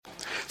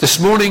This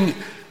morning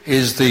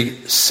is the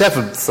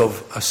 7th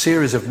of a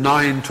series of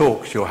 9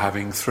 talks you're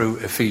having through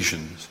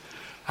Ephesians.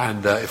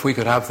 And if we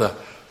could have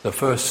the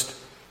first,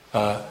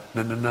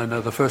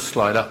 the first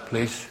slide up,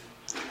 please.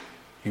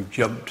 You've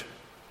jumped.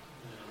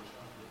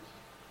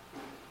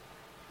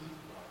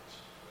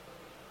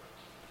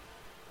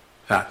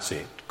 That's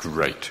it.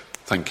 Great.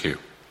 Thank you.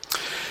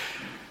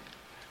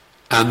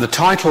 And the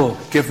title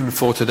given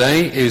for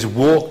today is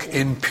Walk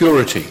in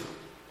Purity.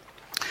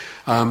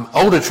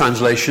 Older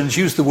translations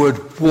use the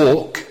word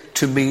walk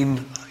to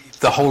mean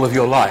the whole of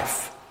your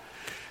life.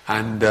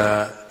 And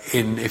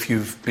if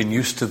you've been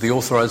used to the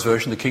Authorized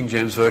Version, the King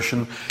James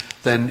Version,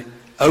 then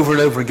over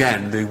and over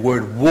again the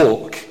word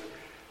walk,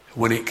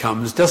 when it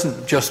comes,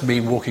 doesn't just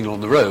mean walking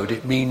on the road.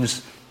 It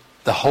means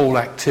the whole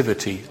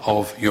activity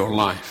of your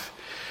life.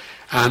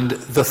 And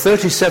the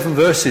 37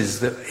 verses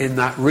that in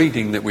that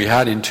reading that we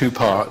had in 2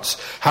 parts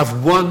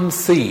have one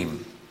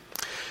theme: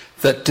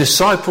 that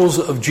disciples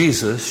of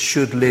Jesus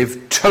should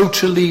live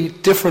totally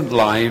different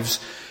lives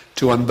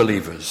to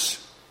unbelievers.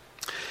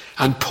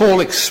 And Paul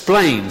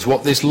explains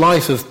what this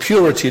life of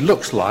purity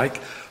looks like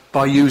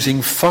by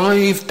using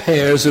 5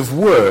 pairs of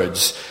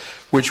words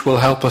which will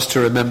help us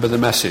to remember the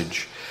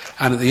message.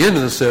 And at the end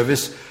of the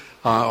service,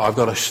 I've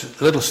got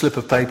a little slip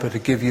of paper to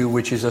give you,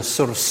 which is a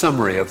sort of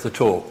summary of the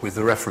talk with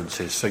the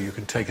references, so you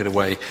can take it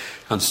away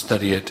and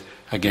study it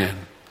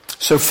again.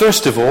 So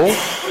first of all,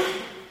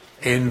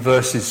 in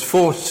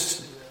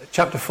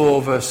chapter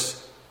 4,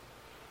 verse...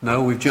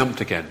 No, we've jumped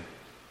again.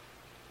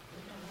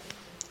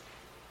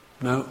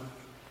 No.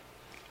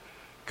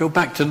 Go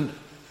back to...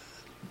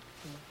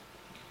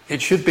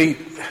 It should be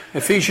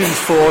Ephesians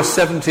 4,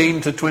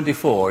 17 to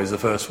 24 is the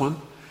first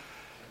one.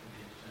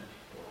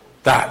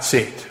 That's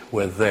it.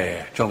 We're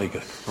there. Jolly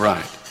good.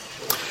 Right.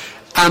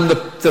 And the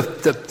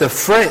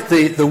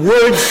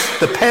words,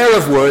 the pair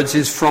of words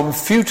is from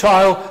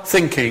futile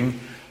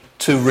thinking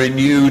to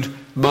renewed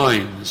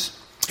minds.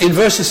 In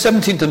verses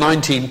 17 to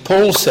 19,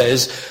 Paul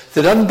says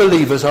that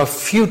unbelievers are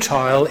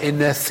futile in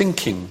their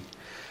thinking,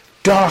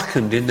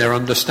 darkened in their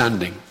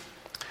understanding.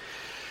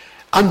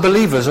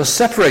 Unbelievers are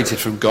separated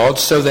from God,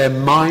 so their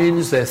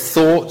minds, their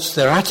thoughts,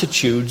 their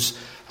attitudes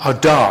are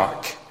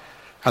dark,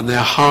 and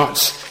their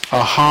hearts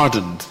are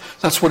hardened.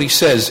 That's what he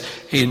says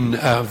in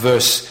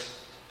verse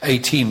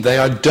 18. They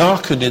are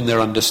darkened in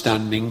their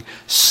understanding,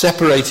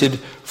 separated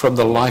from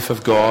the life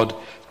of God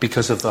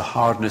because of the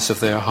hardness of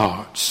their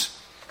hearts.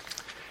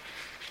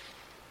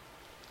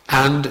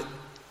 And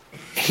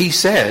he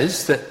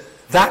says that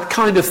that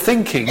kind of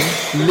thinking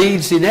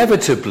leads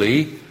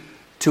inevitably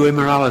to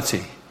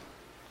immorality,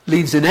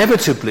 leads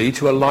inevitably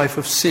to a life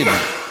of sin.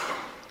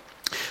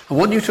 I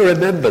want you to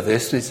remember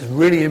this. It's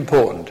really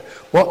important.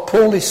 What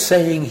Paul is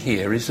saying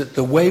here is that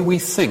the way we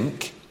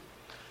think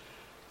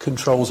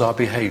controls our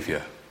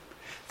behaviour.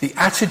 The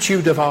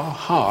attitude of our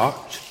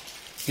heart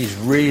is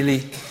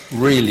really,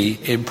 really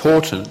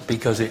important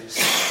because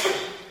it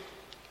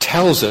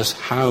tells us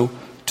how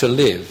to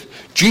live.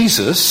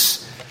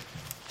 Jesus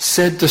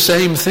said the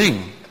same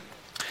thing.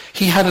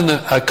 He had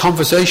a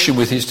conversation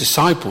with his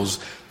disciples.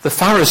 The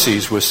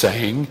Pharisees were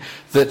saying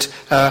that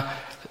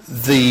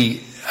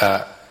the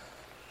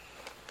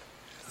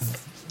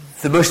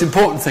most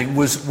important thing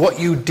was what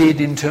you did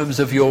in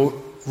terms of your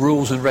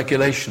rules and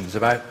regulations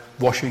about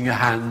washing your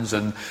hands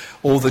and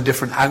all the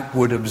different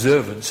outward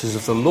observances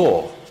of the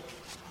law.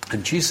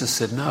 And Jesus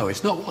said, no,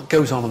 it's not what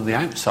goes on the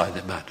outside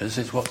that matters,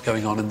 it's what's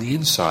going on in the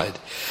inside.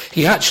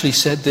 He actually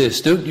said this: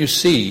 don't you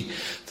see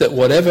that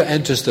whatever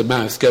enters the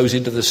mouth goes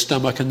into the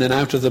stomach and then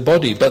out of the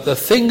body? But the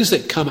things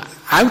that come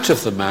out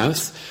of the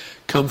mouth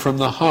come from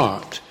the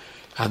heart,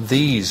 and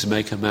these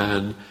make a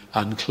man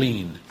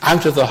unclean.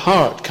 Out of the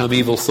heart come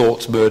evil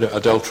thoughts, murder,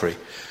 adultery.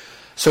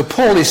 So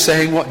Paul is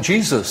saying what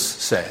Jesus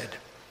said,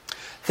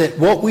 that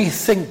what we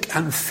think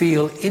and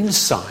feel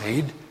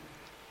inside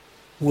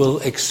will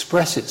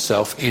express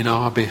itself in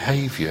our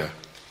behaviour.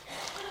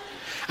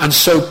 And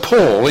so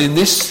Paul, in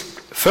this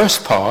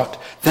first part,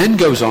 then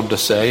goes on to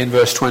say in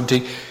verse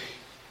 20,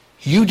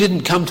 you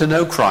didn't come to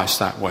know Christ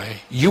that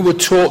way. You were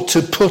taught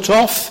to put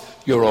off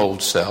your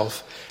old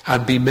self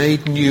and be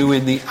made new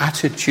in the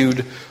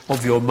attitude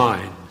of your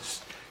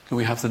minds. Can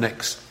we have the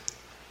next?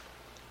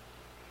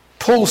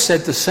 Paul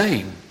said the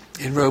same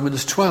in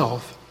Romans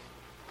 12.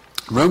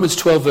 Romans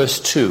 12 verse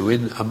 2,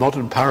 in a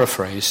modern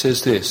paraphrase,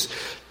 says this: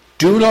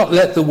 do not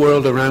let the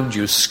world around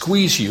you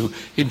squeeze you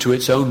into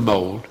its own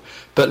mould,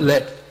 but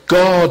let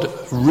God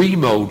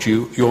remould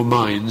your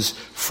minds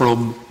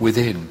from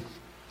within.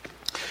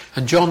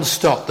 And John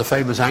Stott, the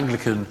famous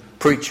Anglican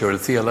preacher and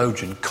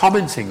theologian,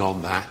 commenting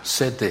on that,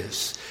 said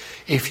this: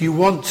 if you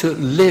want to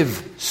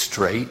live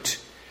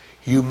straight,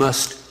 you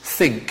must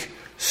think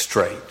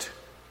straight.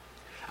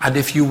 And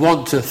if you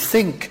want to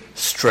think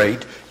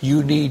straight,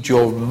 you need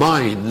your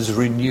minds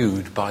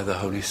renewed by the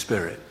Holy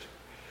Spirit.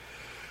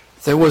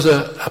 There was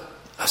a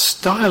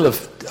style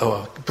of,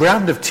 or a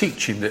brand of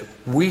teaching that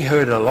we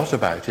heard a lot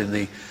about in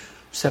the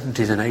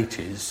 70s and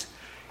 80s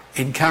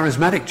in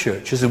charismatic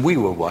churches, and we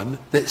were one,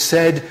 that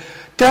said,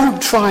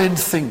 don't try and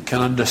think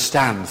and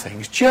understand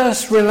things.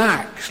 Just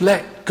relax.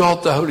 Let let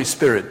God the Holy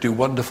Spirit do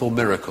wonderful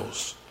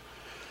miracles.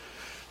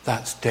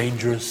 That's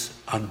dangerous,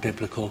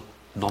 unbiblical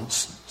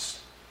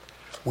nonsense.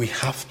 We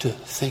have to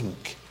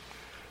think.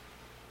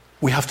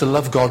 We have to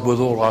love God with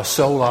all our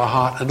soul, our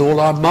heart, and all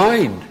our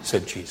mind,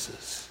 said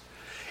Jesus.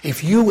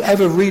 If you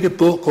ever read a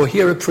book or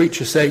hear a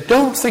preacher say,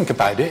 don't think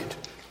about it,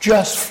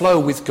 just flow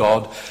with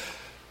God,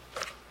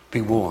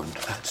 be warned,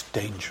 that's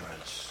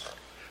dangerous.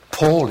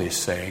 Paul is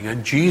saying,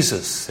 and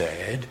Jesus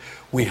said,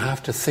 we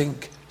have to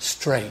think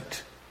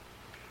straight.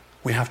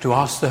 We have to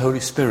ask the Holy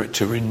Spirit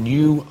to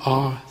renew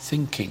our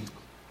thinking.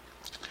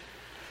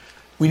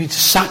 We need to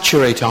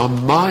saturate our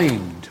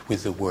mind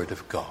with the Word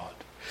of God.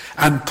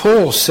 And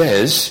Paul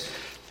says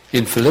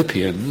in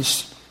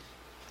Philippians,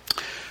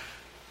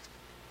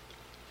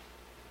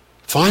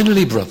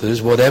 finally,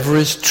 brothers, whatever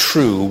is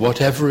true,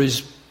 whatever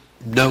is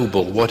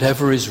noble,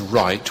 whatever is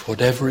right,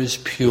 whatever is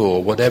pure,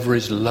 whatever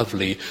is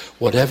lovely,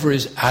 whatever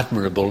is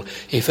admirable,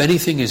 if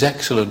anything is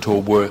excellent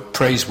or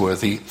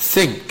praiseworthy,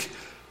 think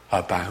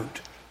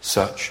about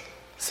such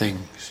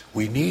things.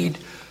 We need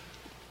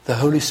the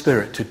Holy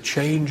Spirit to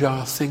change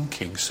our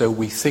thinking so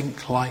we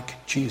think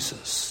like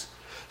Jesus,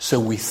 so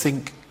we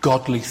think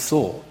godly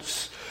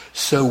thoughts,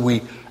 so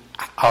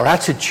our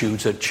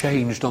attitudes are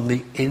changed on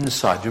the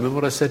inside. Do you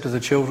remember what I said to the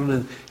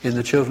children in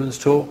the children's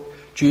talk?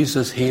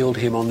 Jesus healed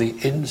him on the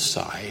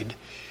inside.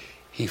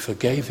 He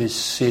forgave his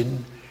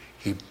sin.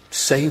 He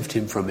saved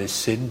him from his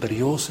sin, but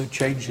he also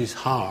changed his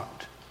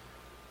heart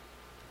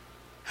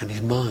and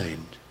his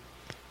mind.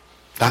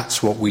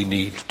 That's what we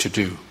need to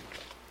do.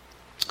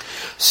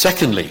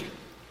 Secondly,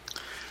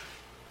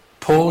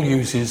 Paul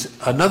uses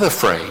another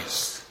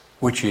phrase,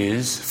 which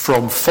is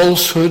from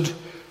falsehood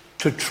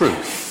to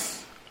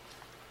truth.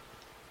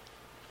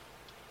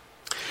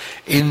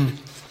 In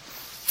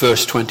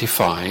verse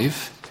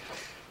 25,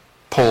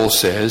 Paul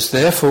says,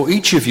 therefore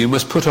each of you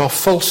must put off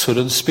falsehood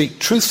and speak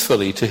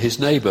truthfully to his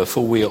neighbour,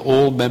 for we are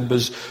all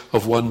members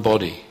of one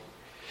body.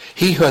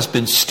 He who has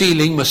been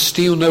stealing must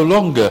steal no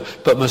longer,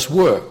 but must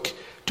work,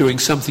 doing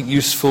something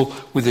useful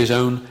with his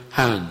own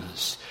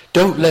hands.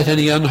 Don't let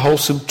any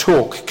unwholesome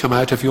talk come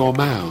out of your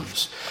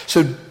mouths.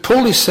 So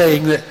Paul is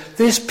saying that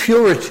this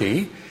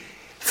purity,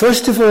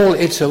 first of all,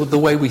 it's the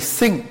way we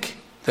think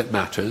that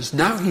matters.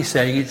 Now he's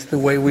saying it's the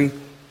way we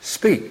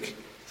speak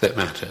that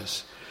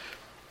matters.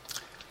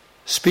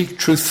 Speak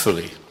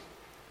truthfully.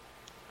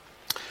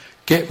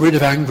 Get rid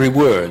of angry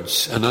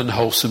words and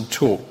unwholesome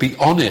talk. Be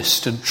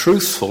honest and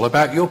truthful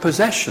about your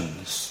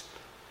possessions.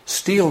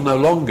 Steal no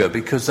longer,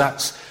 because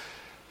that's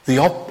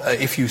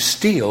if you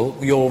steal,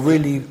 you're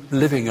really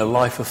living a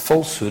life of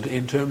falsehood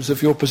in terms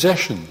of your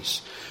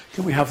possessions.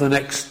 Can we have the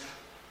next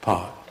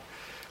part?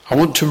 I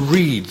want to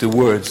read the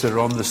words that are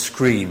on the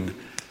screen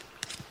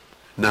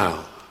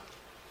now.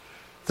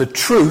 The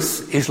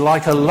truth is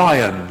like a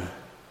lion.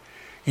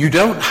 You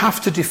don't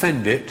have to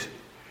defend it.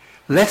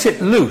 Let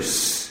it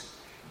loose.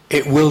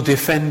 It will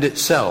defend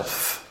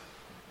itself.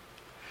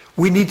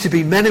 We need to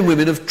be men and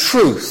women of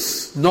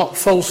truth, not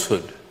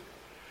falsehood.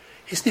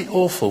 Isn't it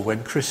awful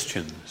when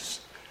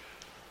Christians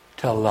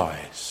tell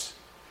lies?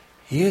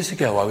 Years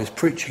ago I was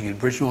preaching in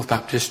Bridgnorth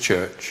Baptist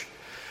Church,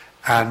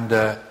 and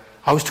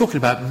I was talking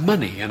about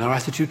money and our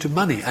attitude to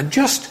money. And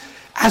just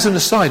as an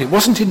aside, it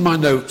wasn't in my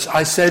notes,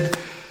 I said,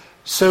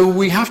 so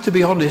we have to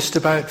be honest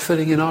about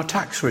filling in our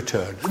tax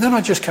return. And then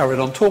I just carried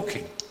on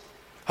talking.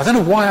 I don't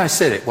know why I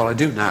said it, well I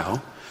do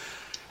now.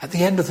 At the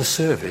end of the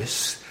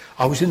service,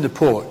 I was in the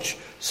porch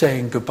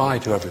saying goodbye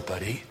to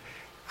everybody,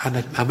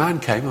 and a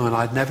man came, and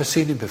I'd never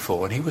seen him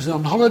before, and he was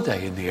on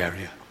holiday in the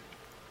area.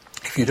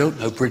 If you don't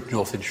know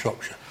Bridgnorth in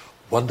Shropshire,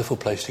 wonderful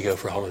place to go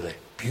for a holiday.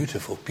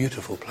 Beautiful,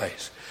 beautiful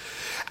place.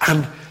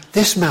 And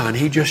this man,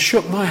 he just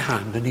shook my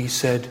hand and he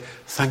said,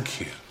 thank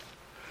you,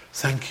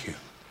 thank you.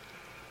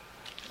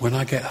 When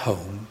I get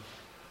home,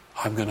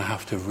 I'm going to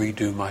have to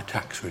redo my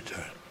tax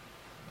return.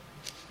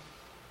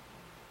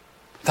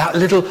 That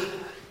little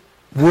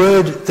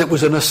word that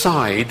was an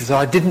aside, that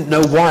I didn't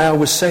know why I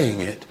was saying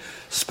it,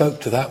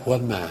 spoke to that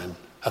one man,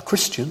 a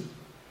Christian,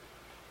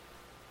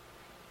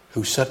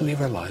 who suddenly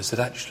realised that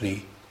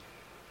actually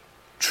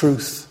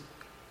truth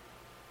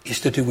is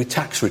to do with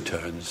tax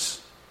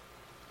returns.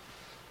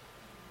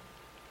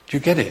 Do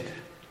you get it?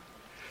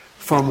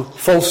 From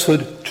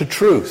falsehood to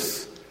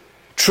truth.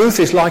 Truth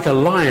is like a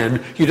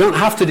lion. You don't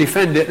have to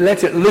defend it.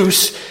 Let it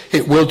loose.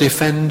 It will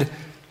defend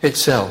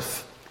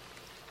itself.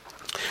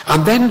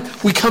 And then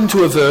we come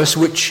to a verse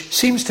which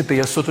seems to be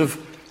a sort of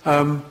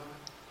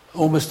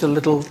almost a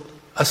little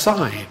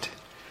aside.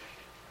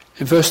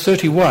 In verse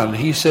 31,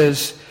 he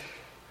says,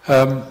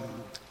 in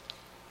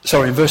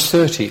verse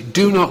 30,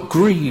 do not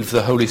grieve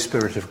the Holy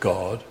Spirit of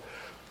God,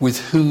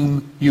 with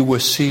whom you were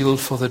sealed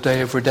for the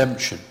day of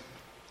redemption.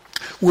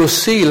 We'll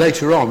see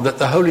later on that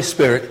the Holy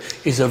Spirit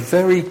is a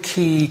very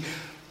key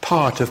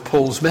part of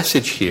Paul's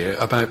message here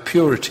about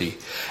purity.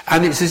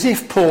 And it's as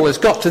if Paul has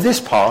got to this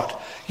part,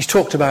 he's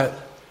talked about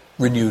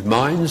renewed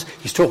minds,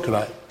 he's talked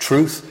about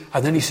truth,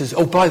 and then he says,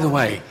 oh, by the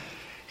way,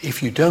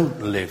 if you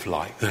don't live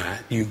like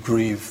that, you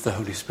grieve the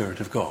Holy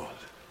Spirit of God.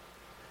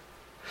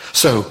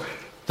 So,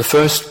 The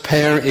first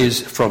pair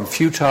is from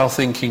futile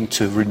thinking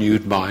to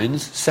renewed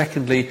minds.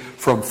 Secondly,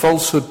 from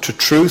falsehood to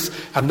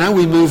truth. And now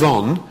we move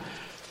on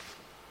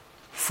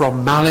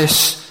from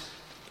malice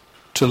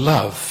to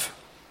love.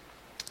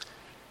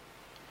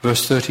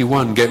 Verse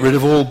 31, get rid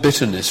of all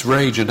bitterness,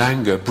 rage and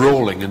anger,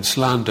 brawling and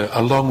slander,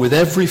 along with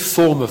every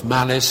form of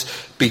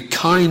malice. Be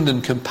kind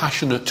and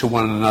compassionate to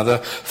one another,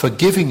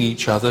 forgiving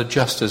each other,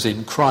 just as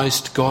in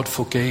Christ God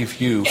forgave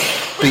you.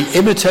 Be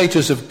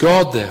imitators of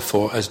God,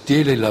 therefore, as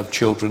dearly loved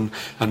children,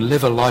 and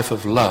live a life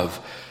of love,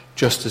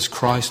 just as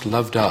Christ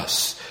loved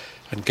us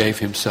and gave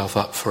himself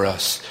up for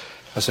us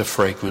as a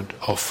fragrant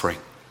offering.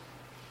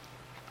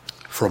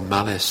 From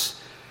malice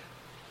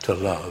to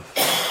love.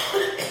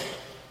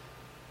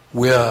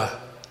 We are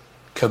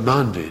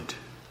commanded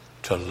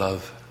to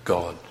love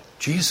God.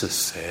 Jesus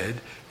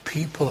said,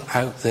 people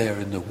out there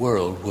in the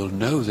world will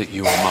know that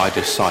you are my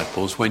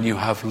disciples when you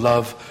have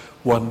love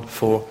one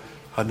for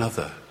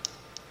another.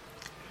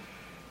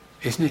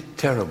 Isn't it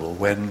terrible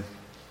when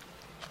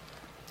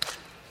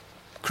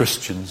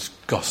Christians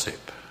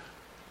gossip?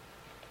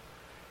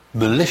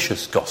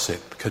 Malicious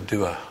gossip can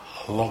do a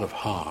lot of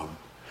harm.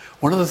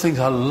 One of the things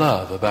I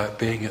love about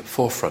being at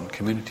Forefront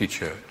Community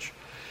Church,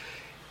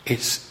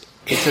 it's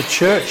a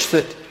church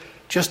that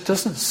just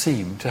doesn't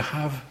seem to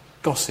have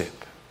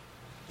gossip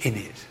in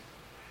it.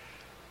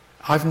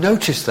 I've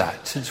noticed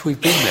that since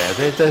we've been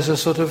there. There's a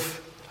sort of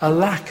a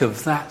lack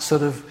of that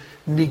sort of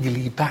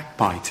niggly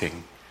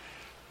backbiting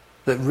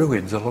that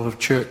ruins a lot of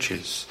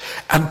churches.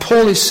 And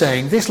Paul is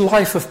saying this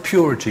life of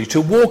purity,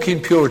 to walk in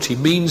purity,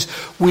 means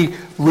we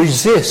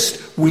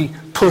resist, we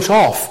put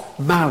off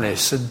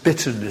malice and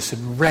bitterness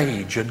and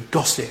rage and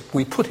gossip.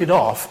 We put it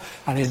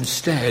off, and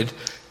instead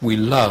we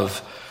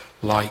love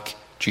like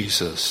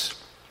Jesus.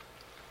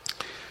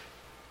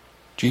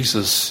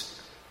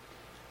 Jesus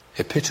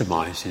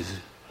epitomizes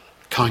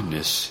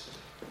kindness,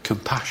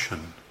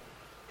 compassion,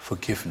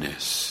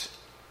 forgiveness.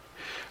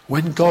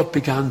 When God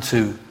began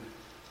to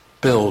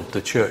build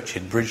the church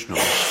in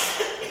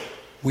Bridgnorth,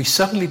 we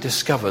suddenly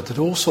discovered that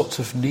all sorts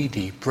of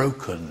needy,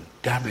 broken,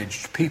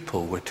 damaged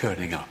people were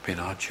turning up in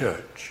our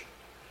church.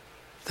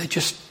 They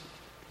just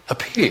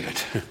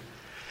appeared.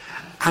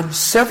 And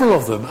several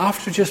of them,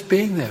 after just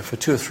being there for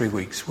 2 or 3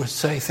 weeks, would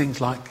say things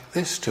like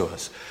this to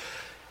us.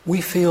 We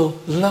feel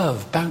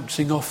love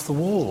bouncing off the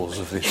walls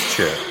of this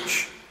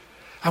church.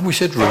 And we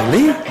said,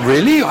 really?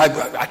 Really?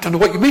 I don't know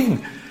what you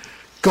mean.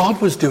 God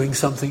was doing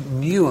something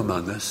new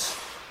among us,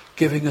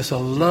 giving us a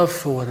love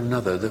for one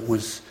another that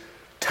was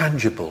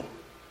tangible.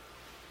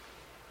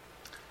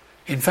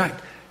 In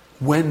fact,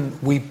 when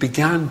we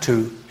began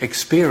to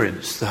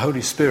experience the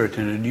Holy Spirit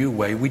in a new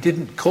way, we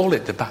didn't call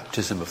it the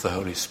baptism of the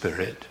Holy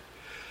Spirit.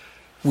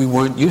 We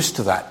weren't used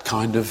to that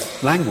kind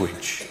of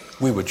language.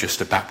 We were just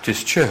a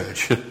Baptist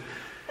church.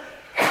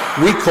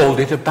 We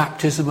called it a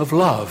baptism of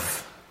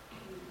love.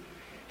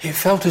 It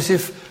felt as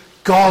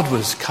if God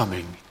was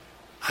coming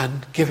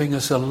and giving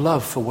us a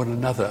love for one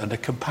another and a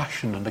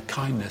compassion and a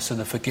kindness and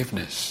a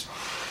forgiveness.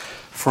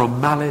 From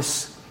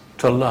malice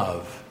to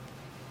love.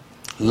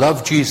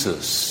 Love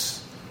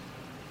Jesus.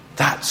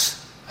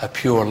 That's a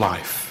pure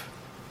life.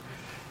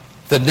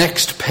 The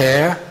next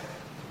pair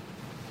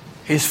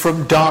is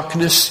from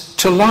darkness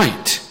to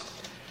light,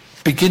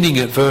 beginning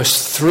at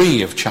verse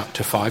 3 of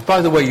chapter 5.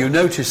 By the way, you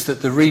notice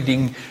that the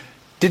reading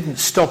didn't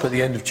stop at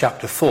the end of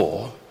chapter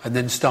 4 and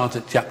then start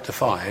at chapter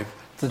 5.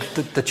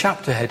 The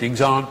chapter headings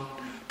aren't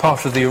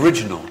part of the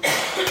original.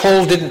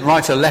 Paul didn't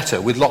write a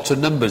letter with lots of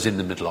numbers in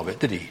the middle of it,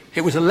 did he?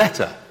 It was a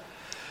letter.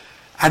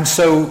 And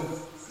so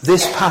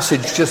this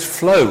passage just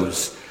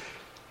flows.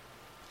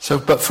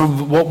 But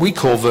from what we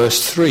call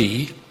verse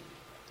 3,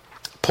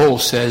 Paul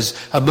says,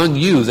 among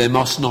you there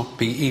must not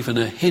be even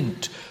a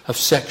hint of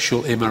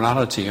sexual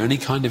immorality or any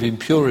kind of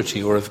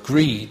impurity or of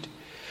greed.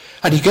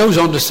 And he goes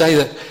on to say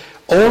that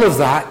all of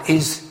that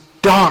is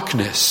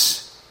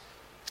darkness.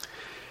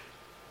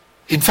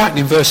 In fact,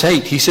 in verse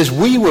 8, he says,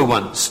 we were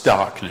once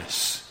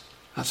darkness.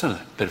 That's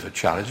a bit of a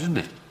challenge, isn't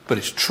it? But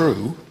it's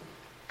true.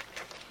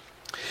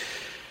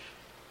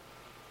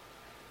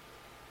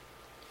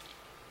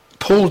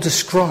 Paul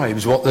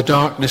describes what the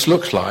darkness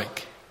looks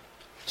like.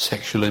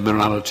 Sexual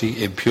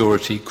immorality,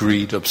 impurity,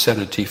 greed,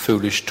 obscenity,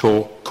 foolish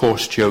talk,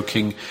 coarse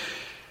joking.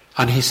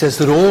 And he says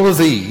that all of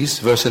these,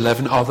 verse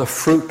 11, are the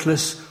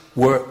fruitless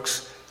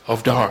works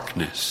of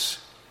darkness.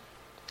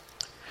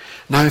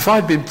 Now, if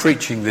I'd been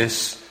preaching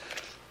this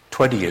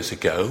 20 years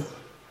ago,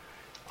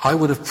 I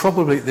would have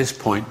probably at this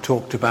point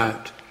talked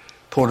about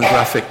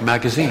pornographic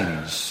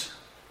magazines.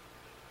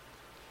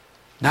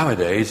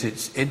 Nowadays,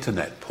 it's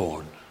internet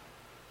porn.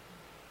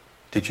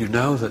 Did you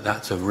know that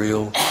that's a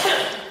real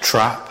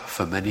trap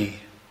for many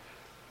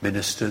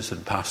ministers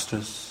and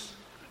pastors,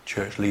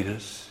 church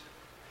leaders,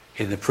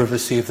 in the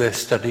privacy of their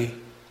study?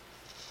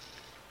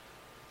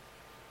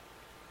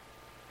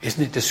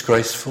 Isn't it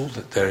disgraceful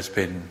that there's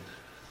been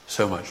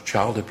so much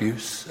child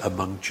abuse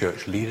among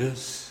church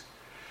leaders?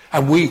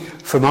 And we,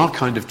 from our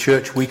kind of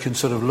church, we can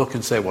sort of look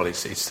and say, well,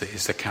 it's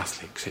the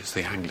Catholics, it's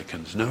the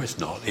Anglicans. No, it's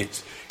not.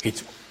 It's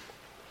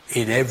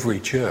in every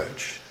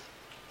church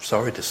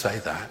Sorry to say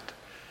that.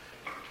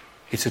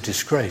 It's a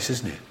disgrace,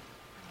 isn't it?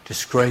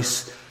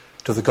 Disgrace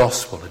to the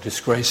gospel, a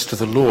disgrace to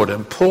the Lord.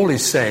 And Paul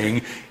is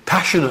saying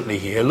passionately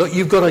here, look,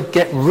 you've got to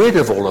get rid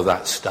of all of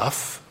that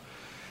stuff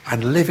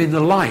and live in the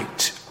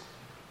light.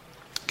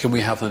 Can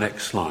we have the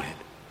next slide?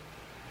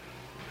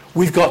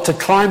 We've got to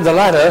climb the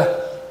ladder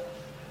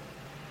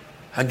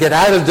and get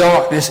out of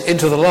darkness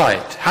into the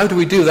light. How do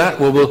we do that?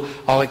 Well,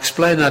 I'll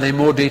explain that in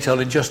more detail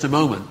in just a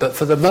moment. But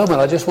for the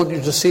moment, I just want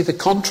you to see the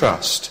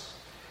contrast.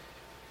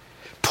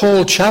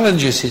 Paul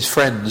challenges his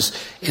friends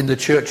in the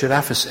church at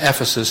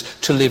Ephesus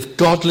to live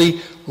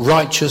godly,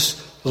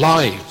 righteous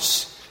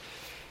lives.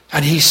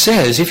 And he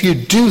says, if you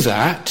do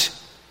that,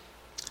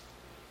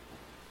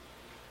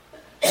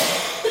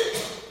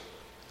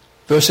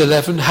 verse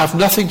 11, have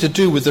nothing to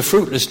do with the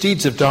fruitless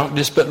deeds of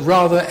darkness, but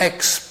rather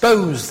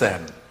expose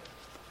them.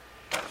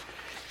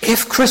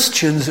 If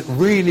Christians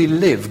really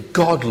live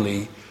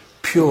godly,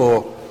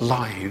 pure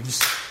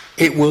lives,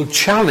 it will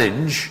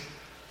challenge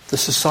the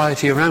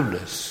society around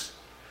us.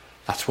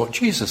 That's what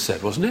Jesus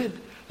said, wasn't it?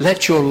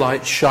 Let your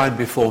light shine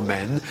before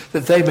men,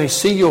 that they may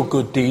see your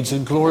good deeds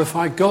and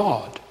glorify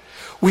God.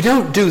 We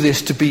don't do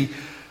this to be,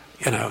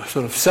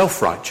 sort of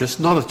self-righteous,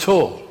 not at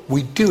all.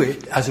 We do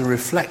it as a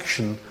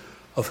reflection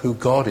of who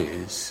God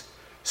is,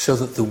 so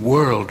that the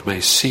world may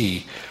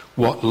see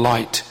what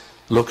light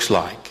looks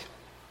like.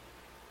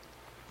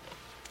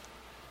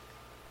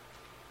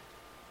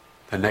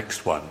 The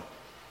next one,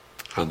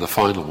 and the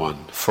final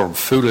one, from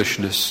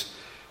foolishness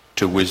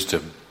to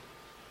wisdom.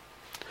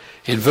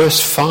 In verse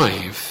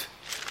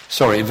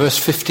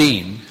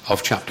 15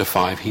 of chapter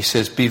 5, he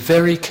says, be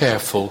very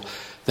careful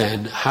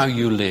then how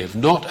you live,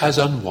 not as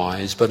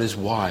unwise, but as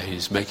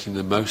wise, making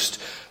the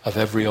most of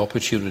every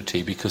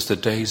opportunity, because the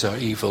days are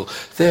evil.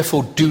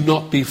 Therefore do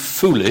not be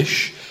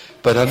foolish,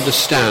 but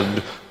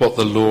understand what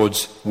the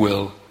Lord's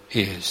will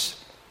is.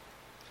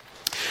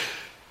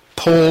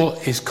 Paul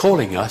is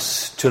calling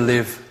us to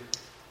live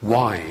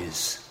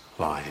wise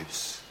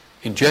lives.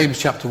 In James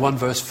chapter 1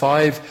 verse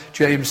 5,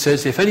 James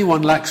says, if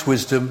anyone lacks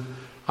wisdom,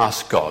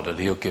 ask God and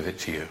he'll give it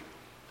to you.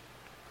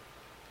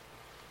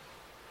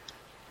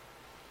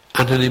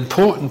 And an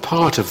important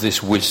part of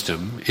this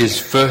wisdom is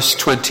verse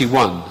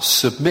 21,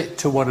 submit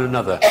to one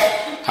another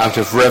out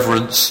of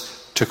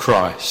reverence to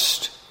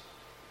Christ.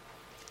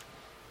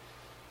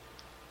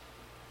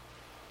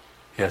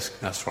 Yes,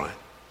 that's right.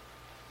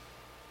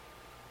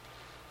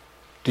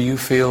 Do you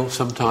feel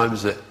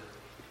sometimes that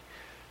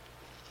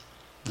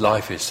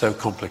life is so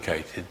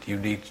complicated, you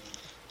need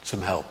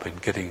some help in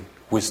getting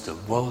wisdom?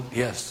 Well,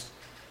 yes,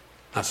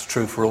 that's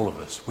true for all of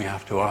us. We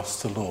have to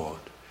ask the Lord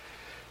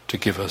to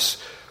give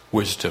us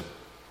wisdom.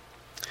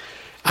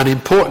 An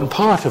important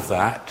part of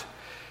that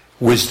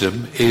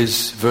wisdom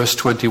is verse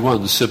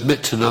 21,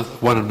 submit to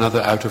one another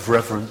out of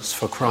reverence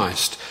for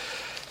Christ.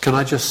 Can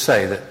I just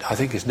say that I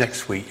think it's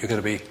next week you're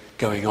going to be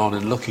going on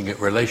and looking at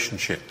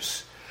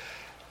relationships.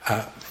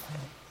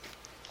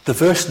 The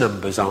verse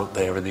numbers aren't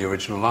there in the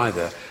original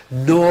either,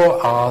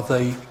 nor are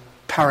the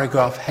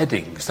paragraph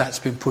headings. That's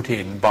been put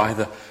in by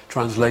the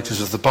translators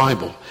of the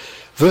Bible.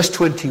 Verse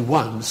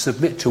 21,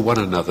 submit to one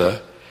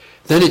another.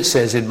 Then it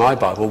says in my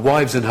Bible,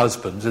 wives and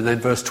husbands, and then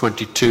verse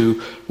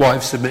 22,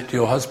 wives submit to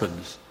your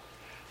husbands.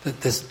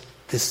 There's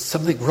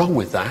something wrong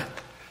with that.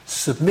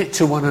 Submit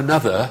to one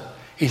another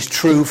is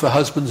true for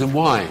husbands and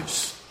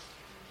wives.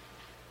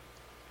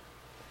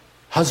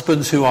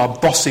 Husbands who are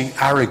bossy,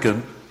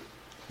 arrogant,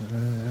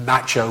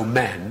 macho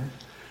men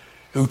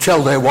who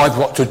tell their wives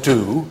what to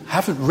do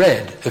haven't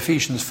read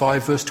Ephesians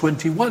 5 verse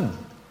 21.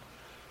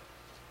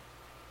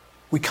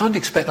 We can't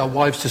expect our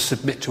wives to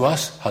submit to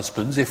us,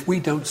 husbands, if we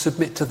don't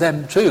submit to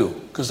them too,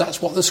 because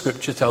that's what the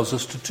scripture tells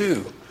us to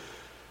do.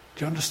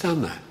 Do you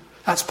understand that?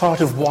 That's part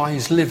of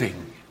wise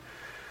living.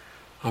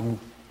 I'm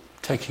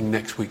taking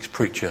next week's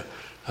preacher,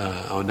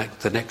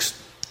 the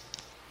next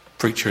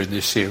preacher in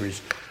this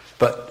series,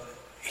 but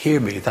hear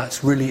me,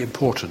 that's really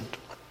important.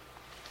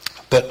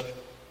 But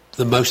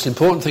the most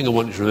important thing I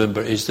want you to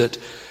remember is that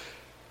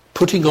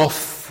putting off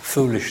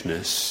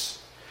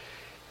foolishness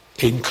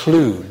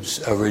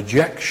includes a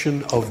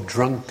rejection of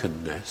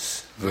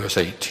drunkenness, verse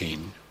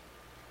 18,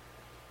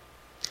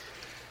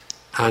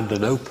 and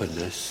an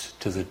openness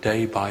to the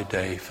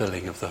day-by-day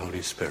filling of the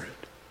Holy Spirit.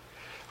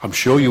 I'm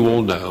sure you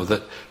all know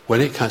that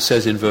when it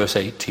says in verse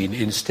 18,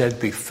 instead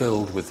be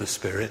filled with the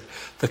Spirit,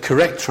 the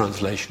correct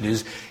translation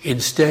is,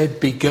 instead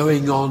be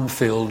going on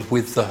filled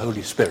with the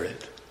Holy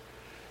Spirit.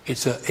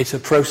 It's a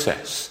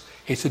process.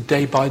 It's a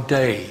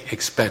day-by-day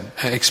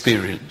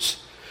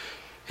experience.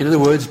 In other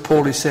words,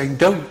 Paul is saying,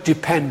 don't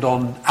depend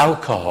on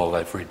alcohol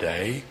every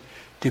day.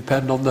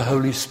 Depend on the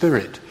Holy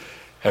Spirit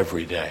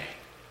every day.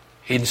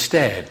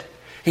 Instead,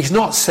 he's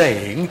not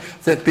saying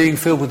that being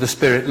filled with the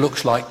Spirit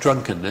looks like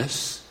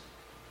drunkenness.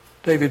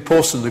 David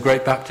Pawson, the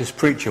great Baptist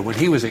preacher, when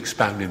he was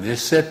expounding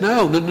this, said,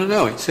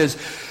 no. It says,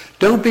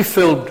 don't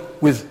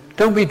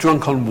be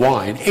drunk on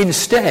wine.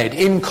 Instead,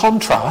 in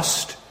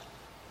contrast,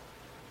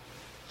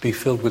 be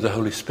filled with the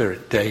Holy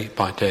Spirit day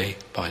by day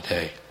by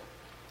day.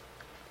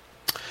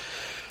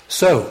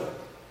 So,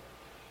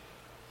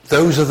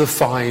 Those are the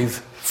 5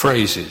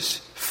 phrases.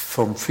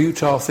 From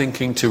futile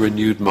thinking to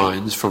renewed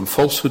minds, from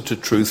falsehood to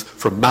truth,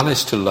 from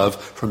malice to love,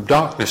 from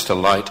darkness to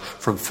light,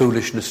 from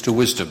foolishness to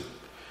wisdom.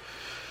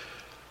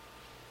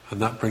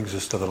 And that brings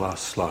us to the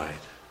last slide.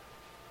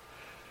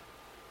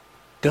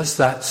 Does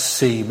that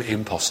seem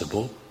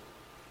impossible?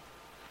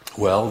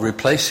 Well,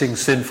 replacing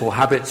sinful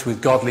habits with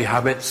godly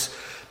habits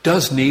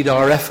does need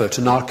our effort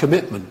and our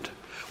commitment.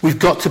 We've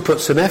got to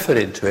put some effort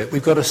into it.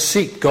 We've got to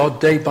seek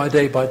God day by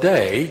day by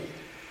day.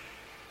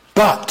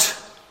 But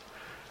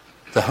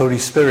the Holy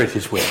Spirit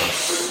is with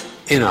us,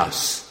 in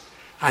us.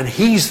 And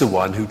he's the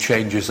one who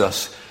changes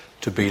us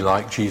to be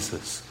like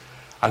Jesus.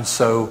 And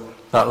so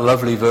that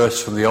lovely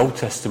verse from the Old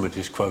Testament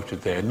is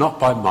quoted there. Not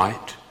by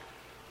might,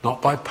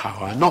 not by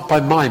power, not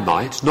by my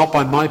might, not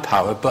by my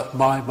power, but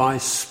by my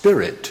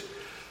Spirit,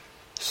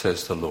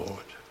 says the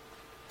Lord.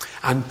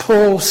 And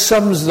Paul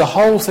sums the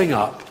whole thing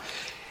up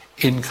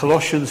in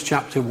Colossians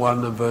chapter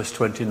 1 and verse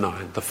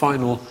 29, the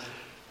final.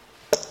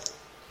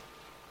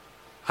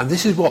 And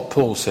this is what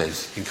Paul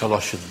says in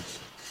Colossians.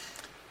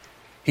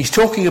 He's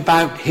talking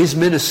about his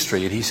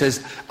ministry, and he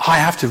says, I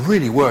have to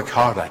really work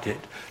hard at it.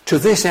 To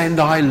this end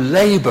I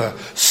labour,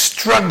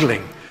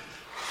 struggling.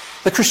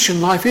 The Christian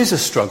life is a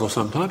struggle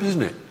sometimes,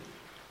 isn't it?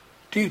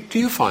 Do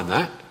you find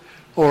that?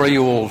 Or are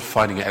you all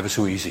finding it ever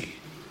so easy?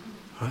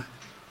 Right?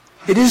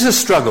 It is a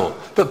struggle.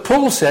 But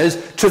Paul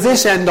says, to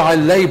this end I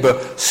labour,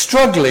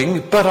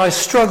 struggling, but I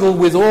struggle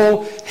with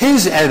all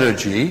his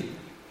energy,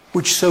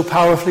 which so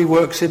powerfully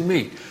works in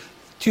me.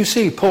 Do you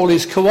see? Paul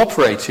is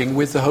cooperating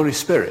with the Holy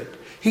Spirit.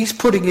 He's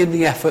putting in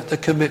the effort, the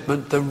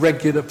commitment, the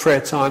regular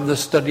prayer time, the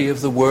study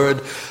of the Word,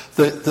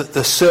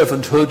 the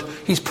servanthood.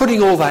 He's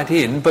putting all that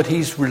in, but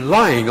he's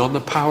relying on the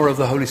power of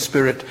the Holy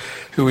Spirit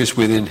who is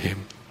within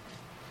him.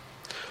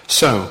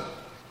 So,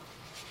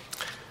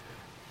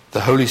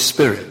 the Holy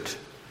Spirit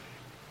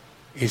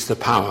is the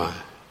power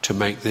to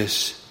make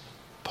this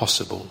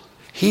possible.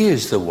 He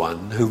is the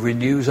one who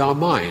renews our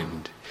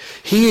mind.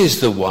 He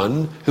is the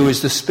one who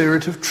is the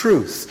Spirit of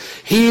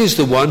truth. He is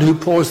the one who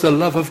pours the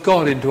love of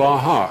God into our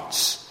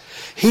hearts.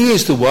 He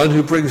is the one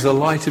who brings the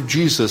light of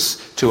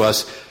Jesus to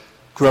us,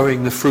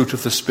 growing the fruit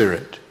of the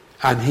Spirit.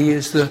 And he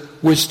is the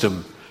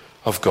wisdom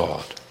of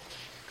God.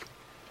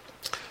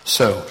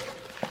 So,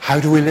 how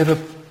do we live a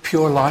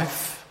pure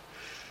life?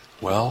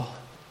 Well,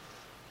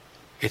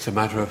 it's a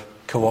matter of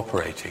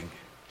cooperating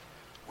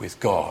with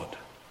God,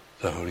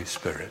 the Holy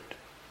Spirit.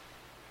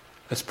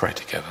 Let's pray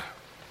together.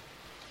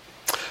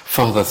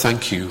 Father,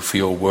 thank you for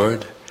your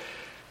word.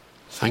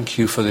 Thank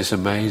you for this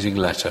amazing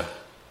letter.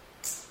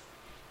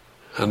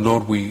 And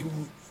Lord, we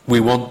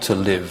want to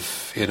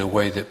live in a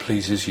way that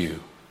pleases you.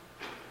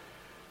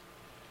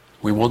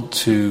 We want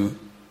to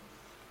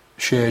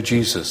share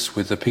Jesus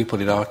with the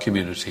people in our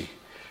community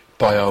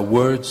by our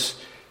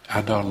words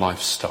and our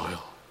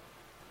lifestyle.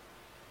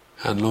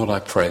 And Lord, I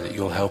pray that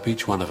you'll help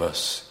each one of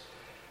us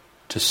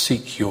to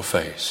seek your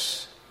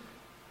face,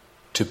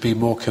 to be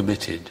more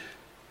committed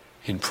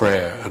in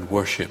prayer and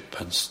worship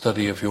and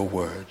study of your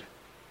word,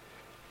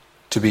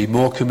 to be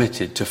more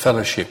committed to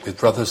fellowship with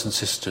brothers and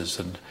sisters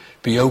and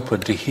be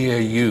open to hear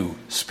you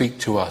speak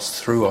to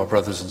us through our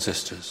brothers and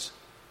sisters,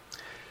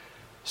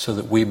 so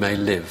that we may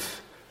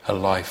live a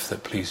life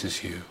that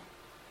pleases you.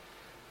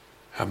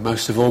 And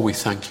most of all, we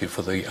thank you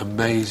for the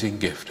amazing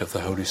gift of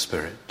the Holy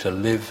Spirit to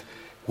live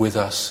with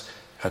us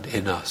and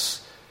in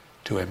us,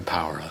 to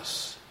empower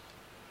us.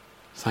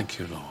 Thank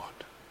you, Lord.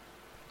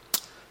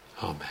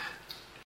 Amen.